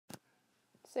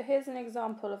So here's an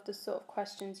example of the sort of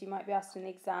questions you might be asked in the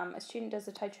exam. A student does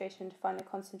a titration to find the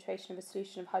concentration of a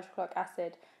solution of hydrochloric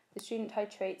acid. The student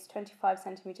titrates 25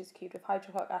 centimeters cubed of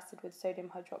hydrochloric acid with sodium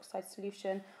hydroxide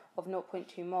solution of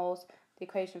 0.2 moles. The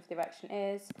equation for the reaction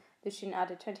is: the student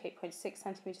added 28.6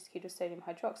 centimeters cubed of sodium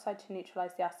hydroxide to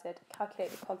neutralize the acid.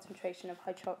 Calculate the concentration of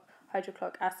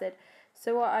hydrochloric acid.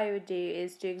 So what I would do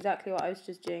is do exactly what I was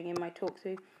just doing in my talk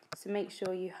through. So make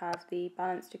sure you have the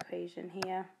balanced equation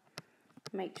here.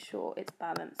 Make sure it's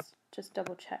balanced. Just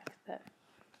double check that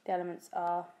the elements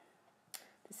are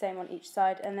the same on each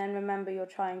side, and then remember your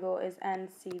triangle is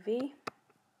NCV,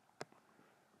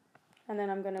 and then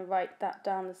I'm going to write that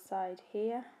down the side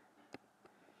here,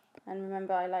 and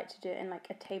remember I like to do it in like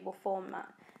a table format.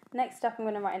 Next up I'm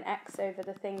going to write an X over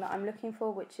the thing that I'm looking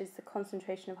for, which is the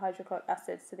concentration of hydrochloric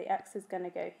acid, so the X is going to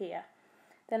go here.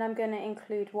 Then I'm going to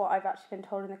include what I've actually been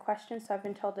told in the question. So I've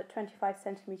been told that 25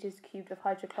 centimeters cubed of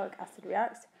hydrochloric acid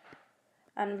reacts.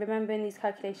 And remember, in these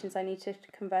calculations I need to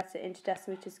convert it into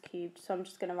decimeters cubed, so I'm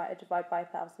just going to write a divide by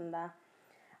 1,000 there.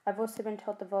 I've also been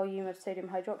told the volume of sodium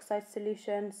hydroxide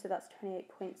solution, so that's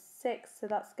 28.6, so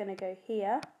that's going to go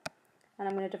here. And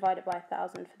I'm going to divide it by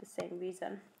 1,000 for the same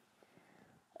reason.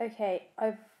 Okay,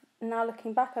 now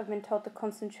looking back, I've been told the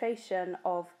concentration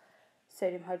of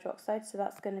sodium hydroxide, so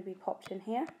that's going to be popped in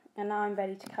here. And now I'm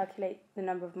ready to calculate the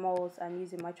number of moles, and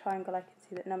using my triangle I can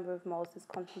see that number of moles is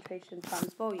concentration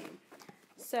times volume.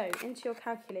 So into your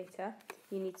calculator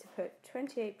you need to put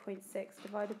 28.6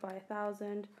 divided by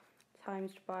 1,000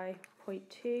 times by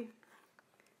 0.2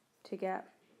 to get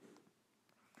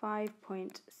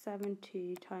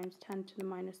 5.72 times 10 to the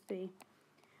minus 3.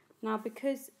 Now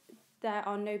because there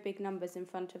are no big numbers in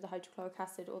front of the hydrochloric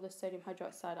acid or the sodium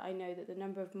hydroxide, I know that the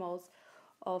number of moles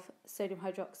of sodium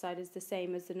hydroxide is the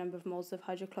same as the number of moles of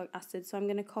hydrochloric acid, so I'm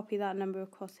going to copy that number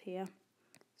across here.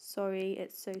 Sorry,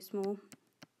 it's so small.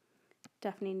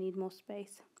 Definitely need more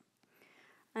space.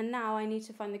 And now I need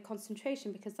to find the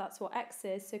concentration, because that's what X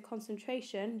is. So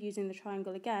concentration, using the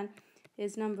triangle again,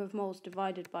 is number of moles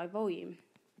divided by volume.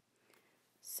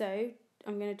 So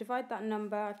I'm going to divide that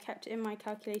number. I've kept it in my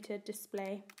calculator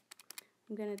display.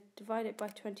 I'm going to divide it by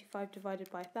 25 divided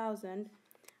by 1,000,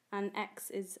 and X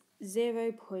is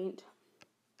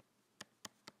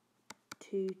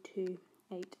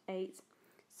 0.2288.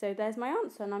 So there's my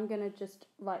answer, and I'm going to just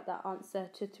write that answer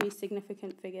to 3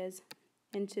 significant figures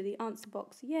into the answer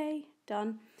box. Yay,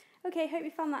 done. Okay, hope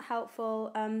you found that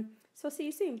helpful. So I'll see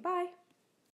you soon. Bye.